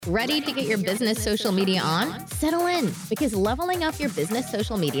Ready to get your business social media on? Settle in, because leveling up your business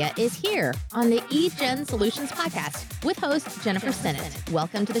social media is here on the eGen Solutions podcast with host Jennifer Sinnott.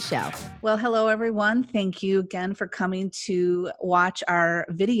 Welcome to the show. Well, hello, everyone. Thank you again for coming to watch our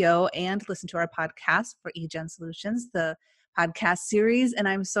video and listen to our podcast for eGen Solutions, the podcast series. And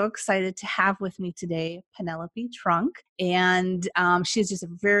I'm so excited to have with me today Penelope Trunk. And she's just a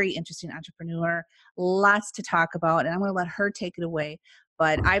very interesting entrepreneur, lots to talk about. And I'm going to let her take it away.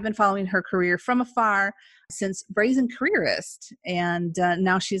 But I've been following her career from afar since Brazen Careerist. And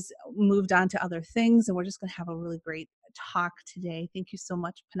now she's moved on to other things. And we're just going to have a really great talk today. Thank you so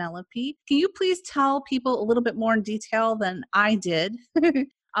much, Penelope. Can you please tell people a little bit more in detail than I did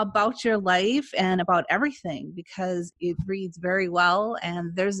about your life and about everything? Because it reads very well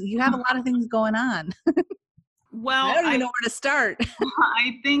and you have a lot of things going on. Well, I don't even know where to start.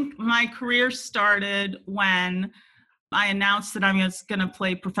 I think my career started when I announced that I was going to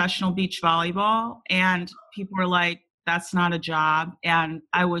play professional beach volleyball, and people were like, that's not a job. And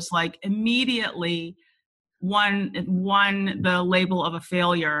I was like, immediately won the label of a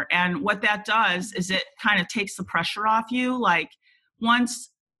failure. And what that does is it kind of takes the pressure off you. Like,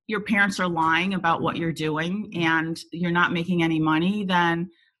 once your parents are lying about what you're doing and you're not making any money, then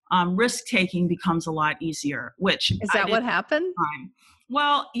risk-taking becomes a lot easier, which is that what happened?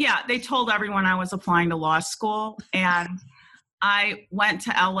 Well, yeah, they told everyone I was applying to law school, and I went to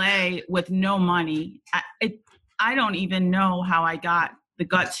LA with no money. I don't even know how I got the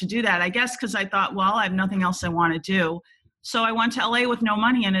guts to do that. I guess because I thought, well, I have nothing else I want to do. So I went to LA with no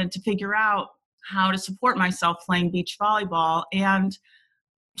money in it to figure out how to support myself playing beach volleyball. And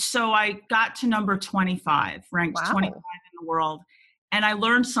so I got to number 25, ranked 25 in the world. And I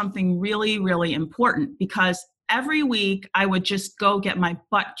learned something really, really important, because every week I would just go get my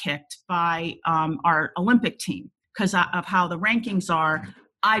butt kicked by our Olympic team because of how the rankings are.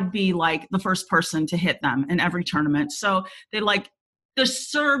 I'd be like the first person to hit them in every tournament. So the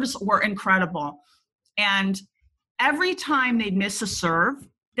serves were incredible. And every time they'd miss a serve,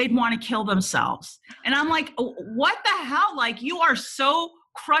 they'd want to kill themselves. And I'm like, what the hell? Like, you are so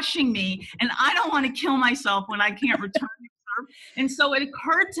crushing me, and I don't want to kill myself when I can't return your serve. And so it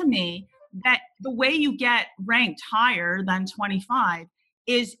occurred to me that the way you get ranked higher than 25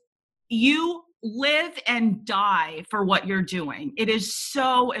 is you live and die for what you're doing. It is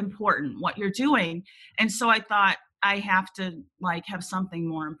so important what you're doing. And so I thought, I have to have something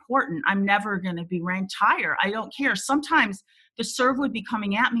more important. I'm never going to be ranked higher. I don't care. Sometimes the serve would be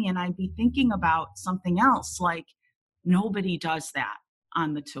coming at me and I'd be thinking about something else. Like, nobody does that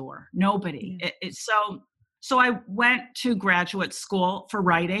on the tour. Nobody. So I went to graduate school for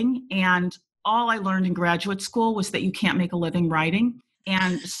writing, and all I learned in graduate school was that you can't make a living writing.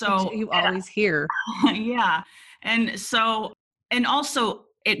 And so you always hear. Yeah. And also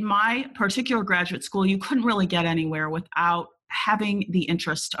at my particular graduate school, you couldn't really get anywhere without having the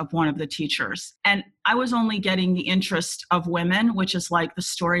interest of one of the teachers. And I was only getting the interest of women, which is like the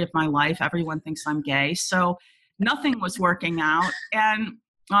story of my life. Everyone thinks I'm gay. So nothing was working out. And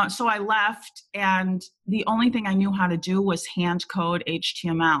so I left, and the only thing I knew how to do was hand code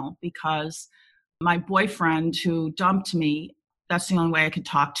HTML, because my boyfriend who dumped me, that's the only way I could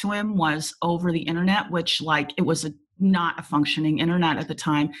talk to him was over the internet, which it was not a functioning internet at the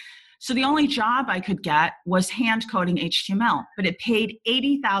time. So the only job I could get was hand coding HTML, but it paid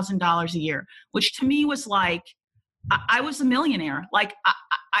 $80,000 a year, which to me was like, I was a millionaire.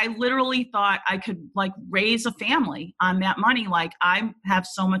 I literally thought I could raise a family on that money. I have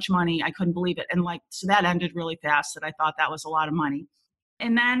so much money. I couldn't believe it. And so that ended really fast, that I thought that was a lot of money.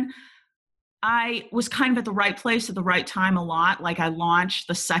 And then I was kind of at the right place at the right time a lot. I launched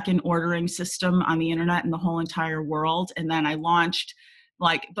the second ordering system on the internet in the whole entire world. And then I launched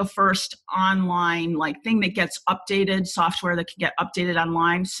the first online thing that gets updated, software that can get updated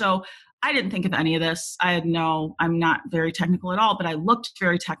online. So I didn't think of any of this. I'm not very technical at all, but I looked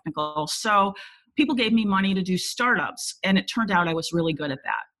very technical. So people gave me money to do startups, and it turned out I was really good at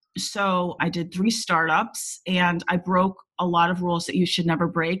that. So I did 3 startups, and I broke a lot of rules that you should never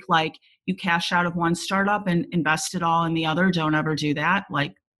break. You cash out of one startup and invest it all in the other. Don't ever do that.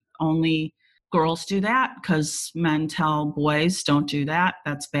 Only girls do that, because men tell boys don't do that.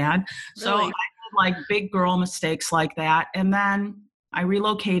 That's bad. Really? So I did big girl mistakes like that. And then I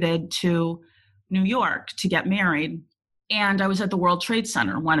relocated to New York to get married, and I was at the World Trade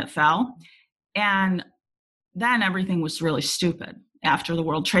Center when it fell. And then everything was really stupid after the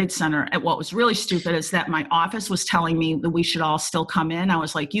World Trade Center. And what was really stupid is that my office was telling me that we should all still come in. I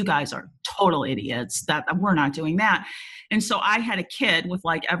was like, you guys are total idiots, that we're not doing that. And so I had a kid with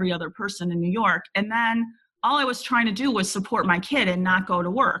every other person in New York. And then all I was trying to do was support my kid and not go to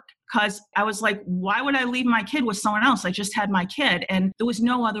work. Because I was like, why would I leave my kid with someone else? I just had my kid. And there was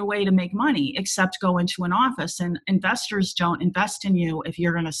no other way to make money except go into an office. And investors don't invest in you if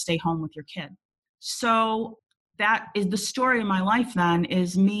you're going to stay home with your kid. So that is the story of my life then,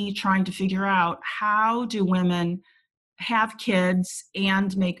 is me trying to figure out, how do women have kids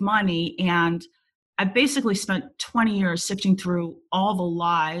and make money? And I basically spent 20 years sifting through all the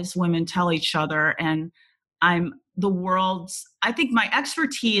lies women tell each other. And I think my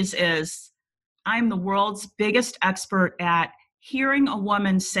expertise is, I'm the world's biggest expert at hearing a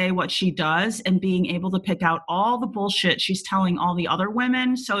woman say what she does and being able to pick out all the bullshit she's telling all the other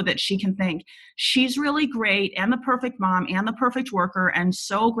women, so that she can think she's really great and the perfect mom and the perfect worker and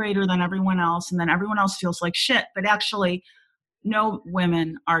so greater than everyone else. And then everyone else feels like shit. But actually, no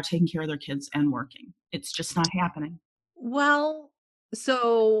women are taking care of their kids and working. It's just not happening. Well,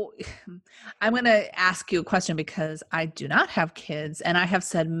 so I'm going to ask you a question, because I do not have kids, and I have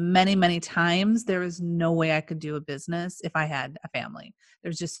said many, many times, there is no way I could do a business if I had a family.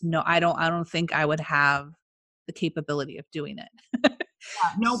 There's just I don't think I would have the capability of doing it.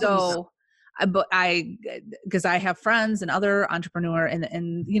 Nobody Because I have friends and other entrepreneur,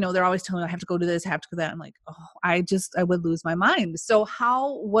 and they're always telling me I have to go to this, I have to go to that. I'm like, I would lose my mind. So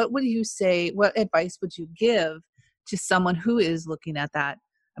what would you say, what advice would you give to someone who is looking at that?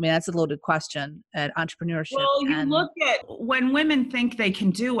 I mean, that's a loaded question, at entrepreneurship. Well, you look at, when women think they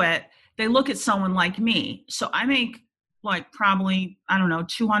can do it, they look at someone like me. So I make like probably, I don't know,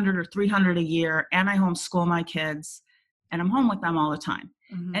 200 or 300 a year, and I homeschool my kids, and I'm home with them all the time.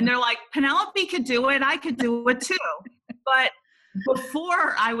 Mm-hmm. And they're like, Penelope could do it. I could do it too. But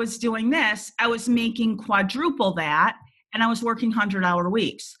before I was doing this, I was making quadruple that, and I was working 100-hour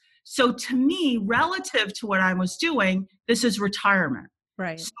weeks. So to me, relative to what I was doing, this is retirement.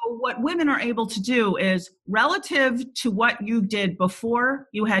 Right. So what women are able to do is, relative to what you did before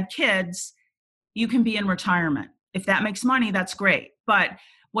you had kids, you can be in retirement. If that makes money, that's great. But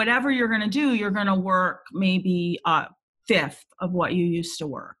whatever you're going to do, you're going to work maybe a fifth of what you used to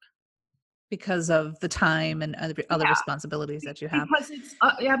work. Because of the time and other responsibilities that you have. Because it's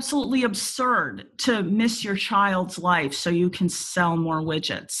absolutely absurd to miss your child's life so you can sell more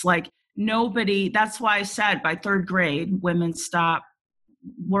widgets. Like, that's why I said by third grade, women stop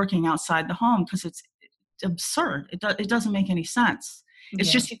working outside the home, because it's absurd. It doesn't make any sense.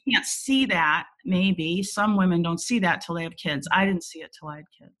 It's just, you can't see that. Maybe some women don't see that till they have kids. I didn't see it till I had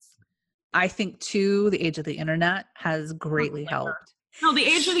kids. I think too, the age of the internet has greatly helped. No, the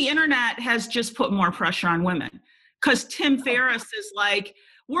age of the internet has just put more pressure on women, because Tim Ferriss is like,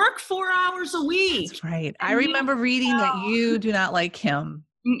 work 4 hours a week. That's right. I remember reading that you do not like him.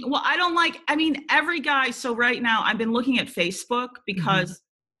 Well, every guy. So right now I've been looking at Facebook, because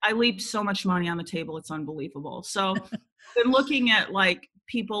I leave so much money on the table. It's unbelievable. So I've been looking at like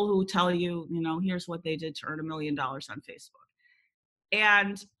people who tell you, here's what they did to earn $1 million on Facebook.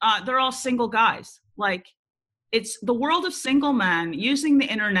 And they're all single guys. Like, it's the world of single men using the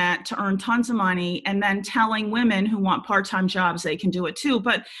internet to earn tons of money, and then telling women who want part-time jobs they can do it too.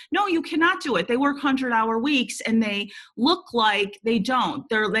 But no, you cannot do it. They work 100-hour weeks, and they look like they don't.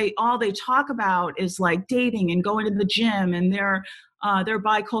 All they talk about is like dating and going to the gym and their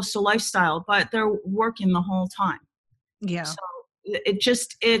bi-coastal lifestyle, but they're working the whole time. Yeah. So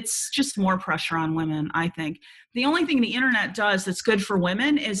it's just more pressure on women, I think. The only thing the internet does that's good for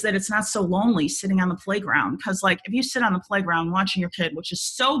women is that it's not so lonely sitting on the playground. Because like, if you sit on the playground watching your kid, which is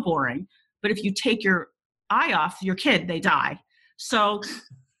so boring, but if you take your eye off your kid, they die. So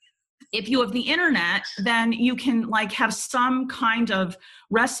if you have the internet, then you can like have some kind of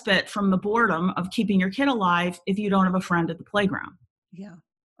respite from the boredom of keeping your kid alive if you don't have a friend at the playground. Yeah,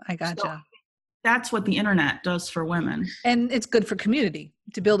 I gotcha. So that's what the internet does for women. And it's good for community,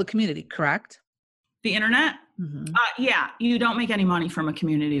 to build a community, correct? The internet? Mm-hmm. Yeah. You don't make any money from a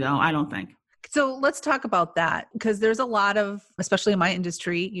community though, I don't think. So let's talk about that, because there's a lot of, especially in my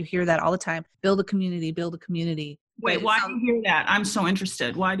industry, you hear that all the time. Build a community, build a community. Wait, why do you hear that? I'm so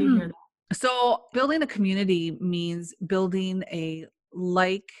interested. Why do you hear that? So building a community means building a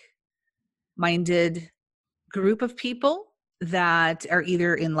like-minded group of people that are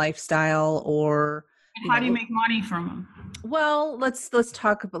either in lifestyle or... How do you make money from them? Well, let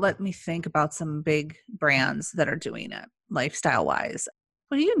me think about some big brands that are doing it lifestyle wise.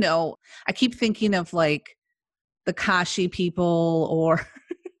 Well, I keep thinking of like the Kashi people or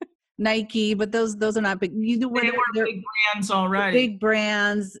Nike, but those are not big. They're big brands already. Big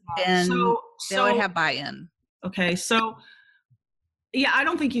brands, and they would have buy-in. Okay, so yeah, I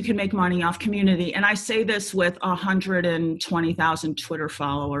don't think you can make money off community, and I say this with 120,000 Twitter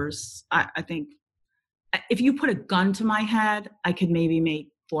followers. I think if you put a gun to my head, I could maybe make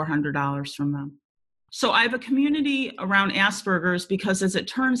 $400 from them. So I have a community around Asperger's because, as it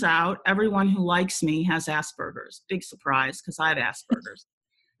turns out, everyone who likes me has Asperger's. Big surprise, because I have Asperger's.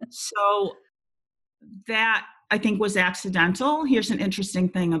 So that, I think, was accidental. Here's an interesting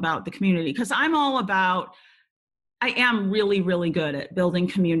thing about the community, because I am really, really good at building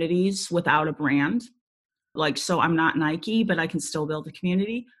communities without a brand. Like, so I'm not Nike, but I can still build a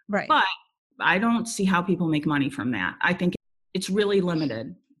community. Right. But I don't see how people make money from that. I think it's really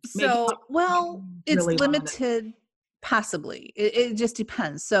limited. So, it's really limited, possibly. It just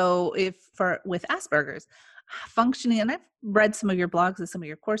depends. So with Asperger's, functioning, and I've read some of your blogs and some of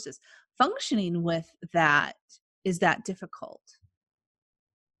your courses, functioning with that, is that difficult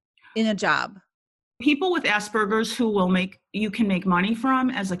in a job? People with Asperger's who you can make money from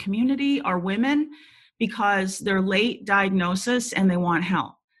as a community are women, because they're late diagnosis and they want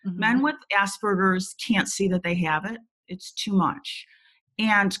help. Mm-hmm. Men with Asperger's can't see that they have it. It's too much.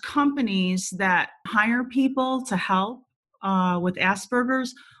 And companies that hire people to help with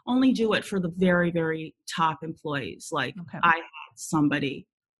Asperger's only do it for the very, very top employees. Like, okay, I had somebody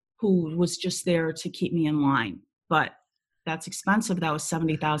who was just there to keep me in line, but that's expensive. That was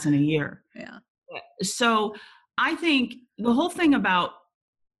 $70,000 a year. Yeah. So I think the whole thing about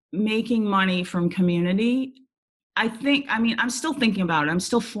making money from community, I'm still thinking about it. I'm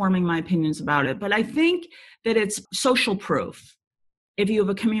still forming my opinions about it, but I think that it's social proof if you have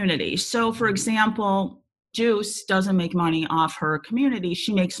a community. So, for example, Juice doesn't make money off her community.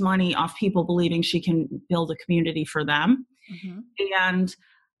 She makes money off people believing she can build a community for them. Mm-hmm. And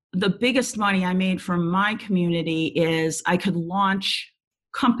the biggest money I made from my community is I could launch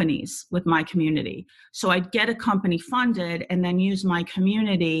companies with my community. So I'd get a company funded and then use my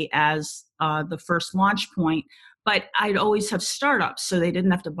community as the first launch point. But I'd always have startups, so they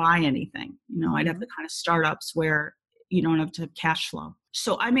didn't have to buy anything. I'd have the kind of startups where you don't have to have cash flow.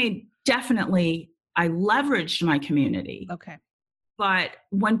 So I leveraged my community. Okay. But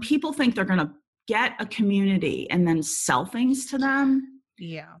when people think they're going to get a community and then sell things to them,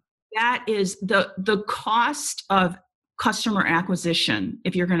 yeah, that is the cost of customer acquisition.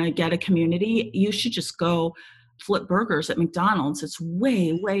 If you're going to get a community, you should just go flip burgers at McDonald's. It's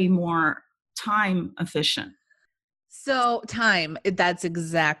way, way more time efficient. So time, that's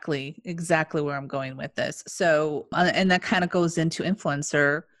exactly where I'm going with this. So, and that kind of goes into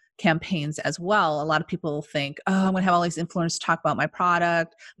influencer campaigns as well. A lot of people think, I'm going to have all these influencers talk about my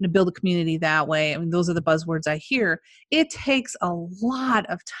product. I'm going to build a community that way. I mean, those are the buzzwords I hear. It takes a lot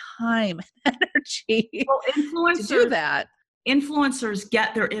of time and energy to do that. Influencers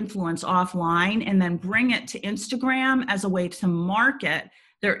get their influence offline and then bring it to Instagram as a way to market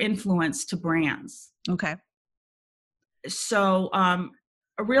their influence to brands. Okay. So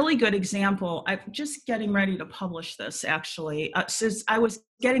a really good example, I'm just getting ready to publish this actually, since I was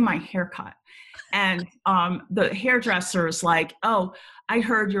getting my hair cut, and the hairdresser is like, oh, I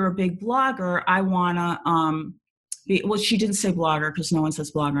heard you're a big blogger. I want to well, she didn't say blogger because no one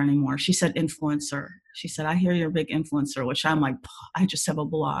says blogger anymore. She said influencer. She said, I hear you're a big influencer, which I'm like, I just have a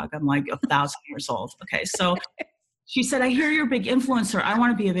blog. I'm like 1,000 years old. Okay. So she said, I hear you're a big influencer. I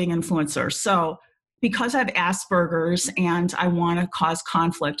want to be a big influencer. So because I have Asperger's and I want to cause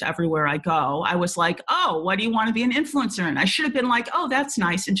conflict everywhere I go, I was like, oh, what do you want to be an influencer in? I should have been like, oh, that's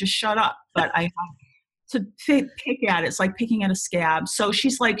nice, and just shut up. But I have to pick at it. It's like picking at a scab. So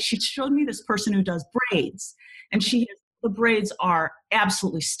she's like, she showed me this person who does braids, and the braids are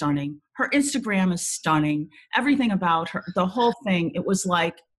absolutely stunning. Her Instagram is stunning. Everything about her, the whole thing, it was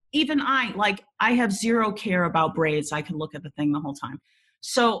like, even I have zero care about braids. I could look at the thing the whole time.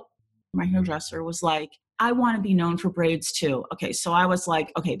 So my hairdresser was like, I want to be known for braids too. Okay, so I was like,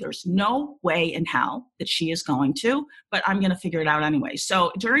 okay, there's no way in hell that she is going to, but I'm going to figure it out anyway.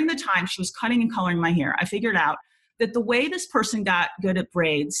 So during the time she was cutting and coloring my hair, I figured out that the way this person got good at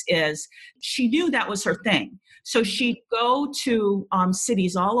braids is she knew that was her thing. So she'd go to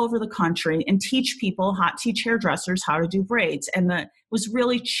cities all over the country and teach hairdressers how to do braids. And it was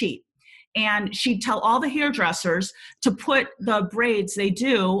really cheap. And she'd tell all the hairdressers to put the braids they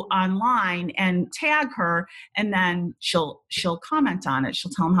do online and tag her, and then she'll comment on it.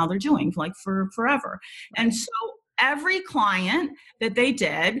 She'll tell them how they're doing, like for forever. Right. And so every client that they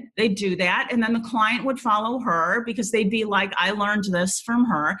do that, and then the client would follow her because they'd be like, I learned this from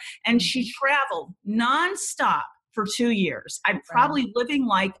her. And she traveled nonstop for 2 years. I'm probably living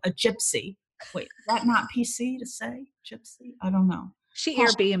like a gypsy. Wait, is that not PC to say? Gypsy? I don't know. She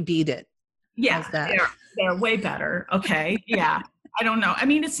Airbnb'd it. Yeah, they're way better. Okay. Yeah. I don't know. I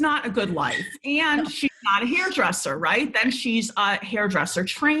mean, it's not a good life. And she's not a hairdresser, right? Then she's a hairdresser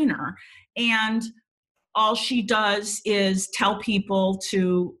trainer. And all she does is tell people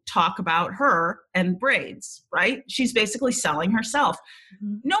to talk about her and braids, right? She's basically selling herself.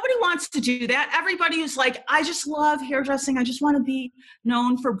 Mhm. Nobody wants to do that. Everybody is like, I just love hairdressing. I just want to be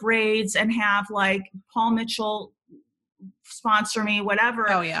known for braids and have like Paul Mitchell sponsor me, whatever.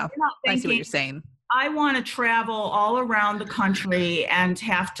 Oh yeah. You're not I see what thinking, you're saying. I want to travel all around the country and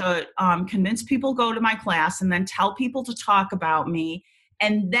have to convince people to go to my class and then tell people to talk about me.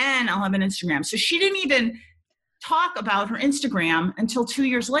 And then I'll have an Instagram. So she didn't even talk about her Instagram until 2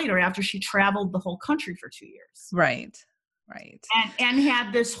 years later after she traveled the whole country for 2 years. Right. And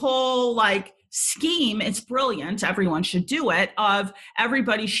had this whole like scheme. It's brilliant. Everyone should do it. Of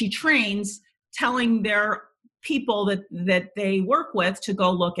everybody she trains telling their people that they work with to go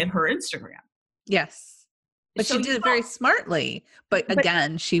look at her Instagram. Yes. But So she did it very smartly. But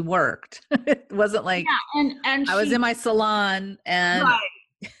again, she worked. It wasn't like and I was in my salon and right.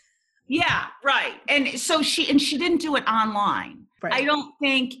 Yeah, right. And so she didn't do it online. Right. I don't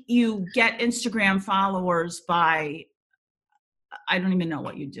think you get Instagram followers by, I don't even know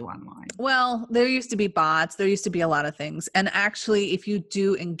what you do online. Well, there used to be bots. There used to be a lot of things. And actually, if you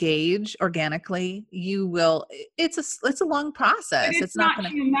do engage organically, you will, it's a long process. But it's not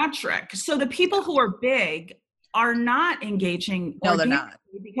geometric. So the people who are big are not engaging No, they're not.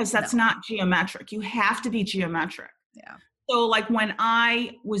 because that's not geometric. You have to be geometric. Yeah. So like when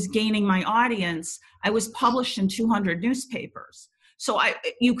I was gaining my audience, I was published in 200 newspapers. So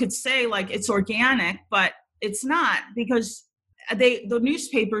you could say like it's organic, but it's not, because the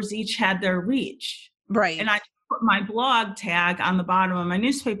newspapers each had their reach. Right. And I put my blog tag on the bottom of my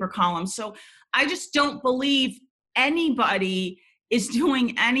newspaper column. So I just don't believe anybody is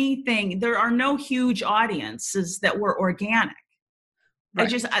doing anything. There are no huge audiences that were organic.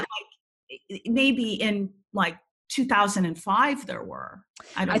 Right. Maybe in like 2005 there were.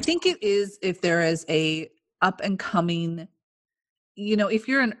 I think it is if there is a up and coming, if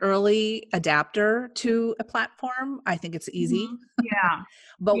you're an early adapter to a platform, I think it's easy. Mm-hmm. Yeah.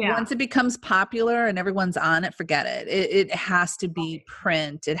 But once it becomes popular and everyone's on it, forget it. It has to be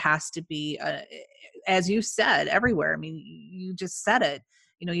print. It has to be, as you said, everywhere. I mean, you just said it.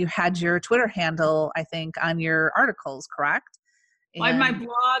 You had your Twitter handle, I think, on your articles, correct? I had my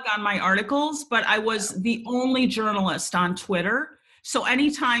blog on my articles, but I was the only journalist on Twitter. So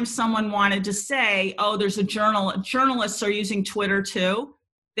anytime someone wanted to say, oh, there's journalists are using Twitter too,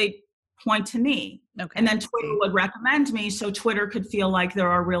 they point to me. Okay. And then Twitter would recommend me so Twitter could feel like there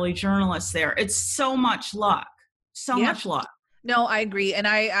are really journalists there. It's so much luck. Much luck. No, I agree. And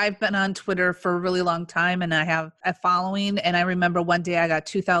I've been on Twitter for a really long time and I have a following. And I remember one day I got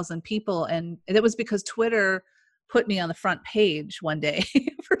 2,000 people and it was because Twitter put me on the front page one day.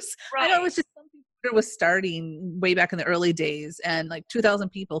 I know it was just something Twitter was starting way back in the early days and like 2,000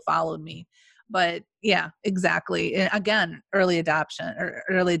 people followed me. But yeah, exactly. And again, early adoption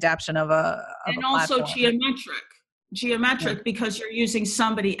of a and a also platform. geometric because you're using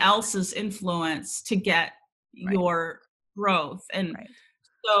somebody else's influence to get your growth. And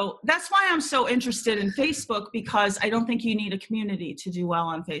so that's why I'm so interested in Facebook, because I don't think you need a community to do well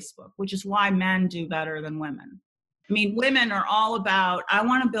on Facebook, which is why men do better than women. I mean, women are all about, I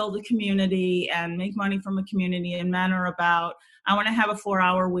want to build a community and make money from a community, and men are about, I want to have a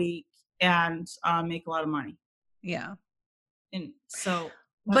 4-hour week and make a lot of money. Yeah. And so,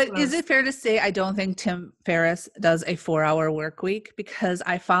 but is it fair to say I don't think Tim Ferriss does a 4-hour work week? Because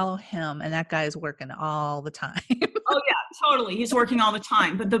I follow him and that guy is working all the time. Oh yeah, totally. He's working all the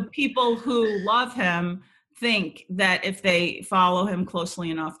time. But the people who love him think that if they follow him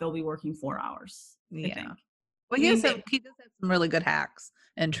closely enough, they'll be working 4 hours. Yeah. Well, he does have some really good hacks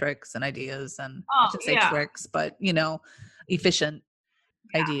and tricks and ideas, and I should say tricks, but efficient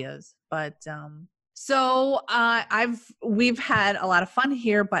ideas. But so we've had a lot of fun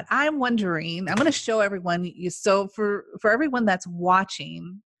here, but I'm wondering, I'm going to show everyone. So for everyone that's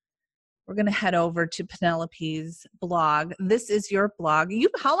watching, we're going to head over to Penelope's blog. This is your blog.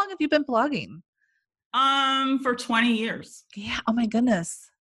 How long have you been blogging? For 20 years. Yeah. Oh my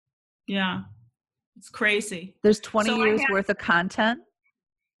goodness. Yeah. It's crazy. There's 20 years worth of content.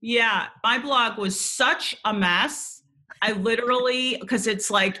 Yeah. My blog was such a mess. I literally, because it's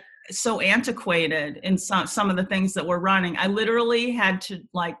like so antiquated in some of the things that we're running, I literally had to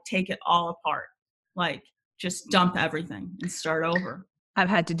like take it all apart, like just dump everything and start over. I've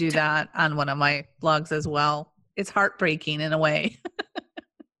had to do that on one of my blogs as well. It's heartbreaking in a way.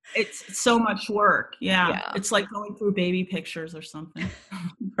 It's so much work. Yeah. It's like going through baby pictures or something.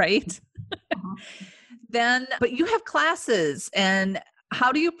 Right. But you have classes, and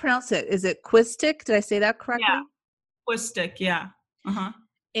how do you pronounce it? Is it Quistic? Did I say that correctly? Yeah. Quistic. Yeah.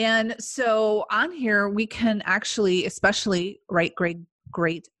 And so on here, we can actually, especially write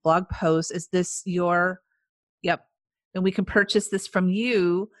great blog posts. Is this your, yep. And we can purchase this from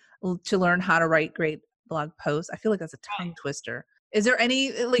you to learn how to write great blog posts. I feel like that's a tongue twister. Is there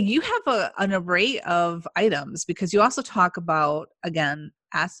any, like you have an array of items because you also talk about, again,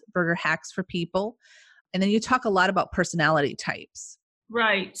 Asperger hacks for people. And then you talk a lot about personality types.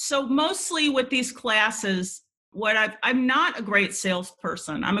 Right. So mostly with these classes, I'm not a great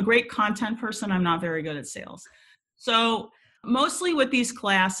salesperson. I'm a great content person. I'm not very good at sales. So mostly with these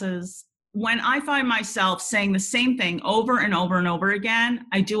classes, when I find myself saying the same thing over and over and over again,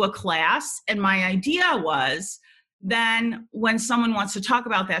 I do a class. And my idea was then when someone wants to talk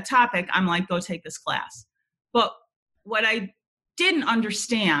about that topic, I'm like, go take this class. But what I didn't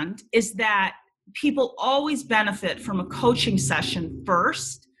understand is that people always benefit from a coaching session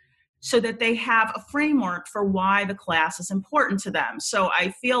first so that they have a framework for why the class is important to them. So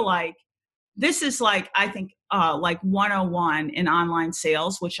I feel like this is like 101 in online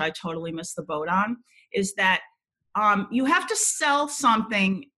sales, which I totally missed the boat on, is that you have to sell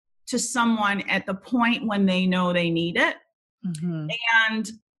something to someone at the point when they know they need it. Mm-hmm. And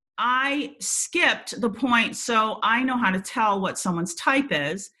I skipped the point, so I know how to tell what someone's type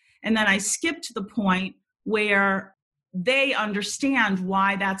is. And then I skipped to the point where they understand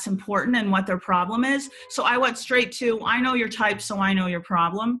why that's important and what their problem is. So I went straight to, I know your type, so I know your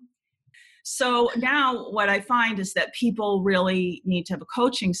problem. So now what I find is that people really need to have a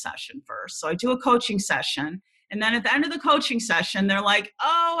coaching session first. So I do a coaching session. And then at the end of the coaching session, they're like,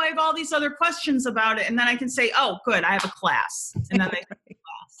 oh, I have all these other questions about it. And then I can say, oh, good, I have a class. And then they take the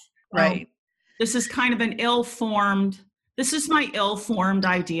class. Right. This is kind of an this is my ill-formed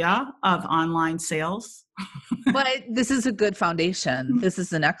idea of online sales. But this is a good foundation. This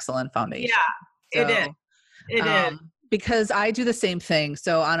is an excellent foundation. Yeah, it is. Because I do the same thing.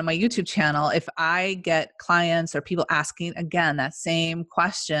 So on my YouTube channel, if I get clients or people asking, again, that same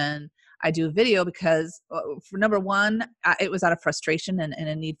question, I do a video because for number one, it was out of frustration and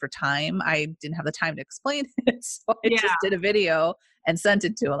a need for time. I didn't have the time to explain it. So I just did a video and sent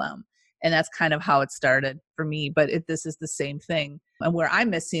it to them. And that's kind of how it started for me. But this is the same thing. And where I'm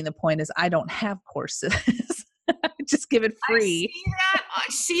missing the point is I don't have courses. Just give it free. I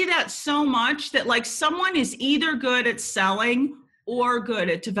see that so much that like someone is either good at selling or good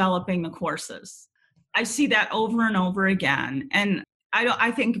at developing the courses. I see that over and over again. And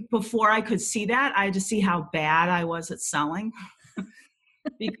I think before I could see that, I had to see how bad I was at selling.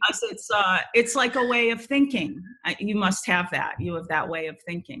 Because it's like a way of thinking. You must have that. You have that way of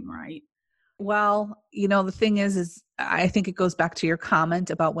thinking, right? Well, the thing is I think it goes back to your comment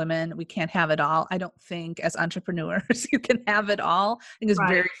about women. We can't have it all. I don't think as entrepreneurs you can have it all. I think there's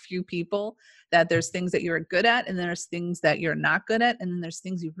very few people that there's things that you're good at and there's things that you're not good at. And then there's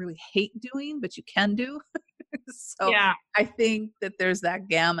things you really hate doing, but you can do. So I think that there's that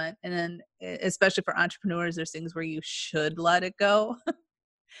gamut. And then especially for entrepreneurs, there's things where you should let it go, but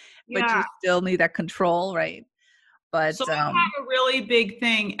you still need that control, right? But so I had a really big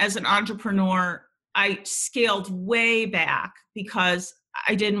thing as an entrepreneur. I scaled way back because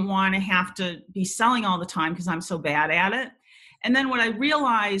I didn't want to have to be selling all the time because I'm so bad at it. And then what I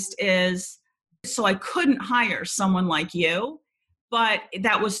realized is, so I couldn't hire someone like you, but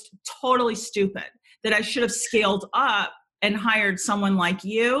that was totally stupid, that I should have scaled up and hired someone like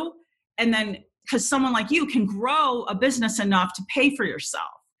you. And then because someone like you can grow a business enough to pay for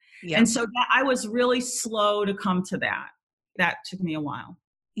yourself. Yeah. And so I was really slow to come to that. That took me a while.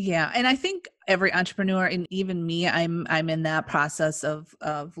 Yeah. And I think every entrepreneur, and even me, I'm in that process of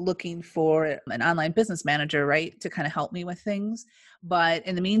looking for an online business manager, right, to kind of help me with things. But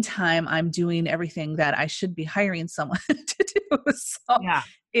in the meantime, I'm doing everything that I should be hiring someone to do. So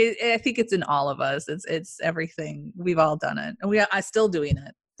I think it's in all of us. It's everything. We've all done it, and I'm still doing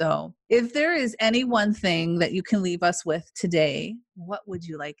it. So if there is any one thing that you can leave us with today, what would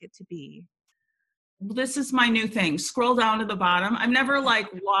you like it to be? This is my new thing. Scroll down to the bottom. I've never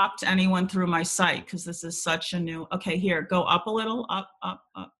walked anyone through my site because this is such a new, okay, here, go up a little,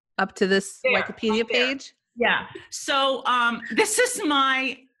 up to this there, Wikipedia page. Yeah. So this is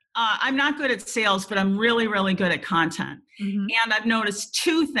my, I'm not good at sales, but I'm really, really good at content. Mm-hmm. And I've noticed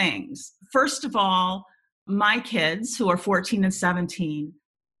two things. First of all, my kids who are 14 and 17,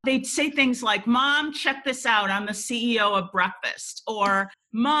 they'd say things like, Mom, check this out. I'm the CEO of breakfast. Or,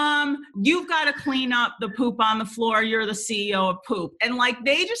 Mom, you've got to clean up the poop on the floor. You're the CEO of poop. And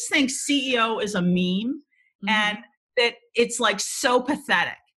they just think CEO is a meme. Mm-hmm. And that it's so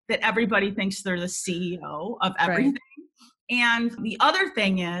pathetic that everybody thinks they're the CEO of everything. Right. And the other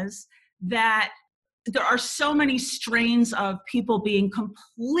thing is that there are so many strains of people being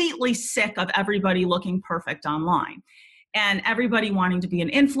completely sick of everybody looking perfect online and everybody wanting to be an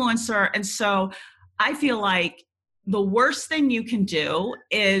influencer. And so I feel like the worst thing you can do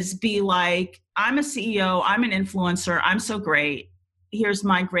is be like, I'm a CEO, I'm an influencer, I'm so great. Here's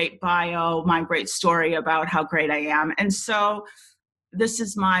my great bio, my great story about how great I am. And so this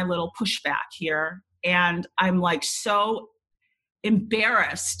is my little pushback here. And I'm like so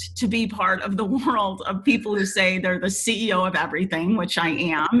embarrassed to be part of the world of people who say they're the CEO of everything, which I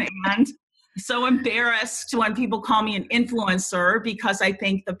am. And so embarrassed when people call me an influencer, because I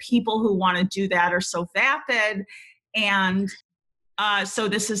think the people who want to do that are so vapid. And so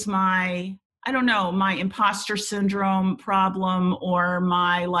this is my, I don't know, my imposter syndrome problem, or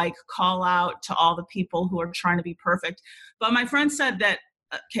my like call out to all the people who are trying to be perfect. But my friend said that,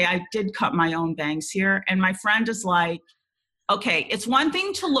 okay, I did cut my own bangs here. And my friend is like, okay, it's one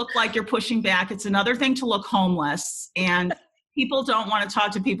thing to look like you're pushing back. It's another thing to look homeless. And people don't want to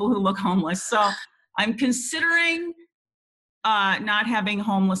talk to people who look homeless. So I'm considering not having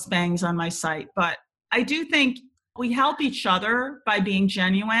homeless bangs on my site. But I do think we help each other by being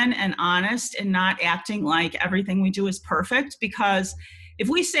genuine and honest and not acting like everything we do is perfect. Because if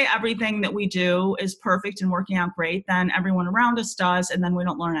we say everything that we do is perfect and working out great, then everyone around us does. And then we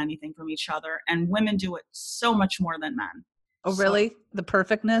don't learn anything from each other. And women do it so much more than men. Oh, really? So, the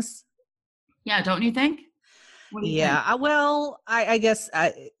perfectness? Yeah, don't you think? What do you think? Well, I guess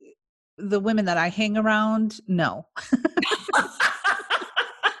the women that I hang around, no.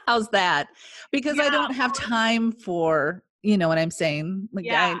 How's that? Because I don't have time for, you know what I'm saying? Like,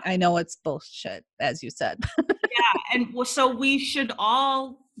 I know it's bullshit, as you said. And so we should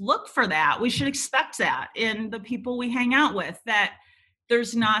all look for that. We should expect that in the people we hang out with, that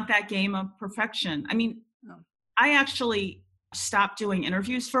there's not that game of perfection. I mean, I actually stopped doing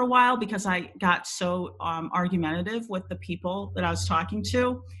interviews for a while because I got so argumentative with the people that I was talking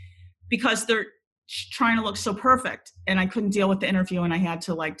to, because they're trying to look so perfect, and I couldn't deal with the interview, and I had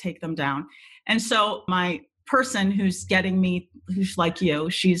to like take them down. And so my person who's getting me, who's like you,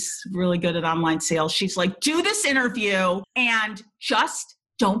 she's really good at online sales. She's like, do this interview and just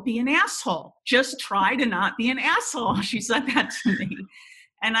don't be an asshole. Just try to not be an asshole. She said that to me.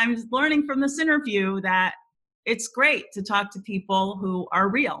 And I'm learning from this interview that it's great to talk to people who are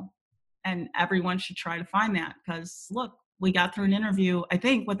real, and everyone should try to find that. Because look, we got through an interview, I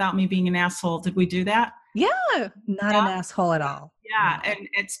think, without me being an asshole. Did we do that? Yeah, not an asshole at all. Yeah, no. And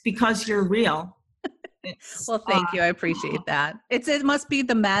it's because you're real. Well, thank you. I appreciate that. It must be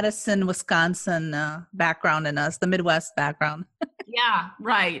the Madison, Wisconsin background in us, the Midwest background. Yeah,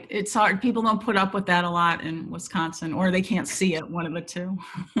 right. It's hard. People don't put up with that a lot in Wisconsin, or they can't see it, one of the two.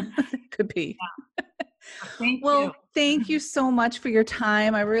 Could be. Yeah. Thank you. Thank you so much for your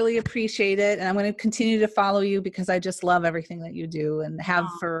time. I really appreciate it. And I'm going to continue to follow you because I just love everything that you do and have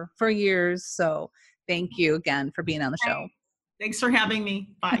for years. So thank you again for being on the show. Thanks for having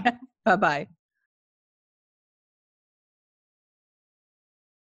me. Bye. Bye-bye.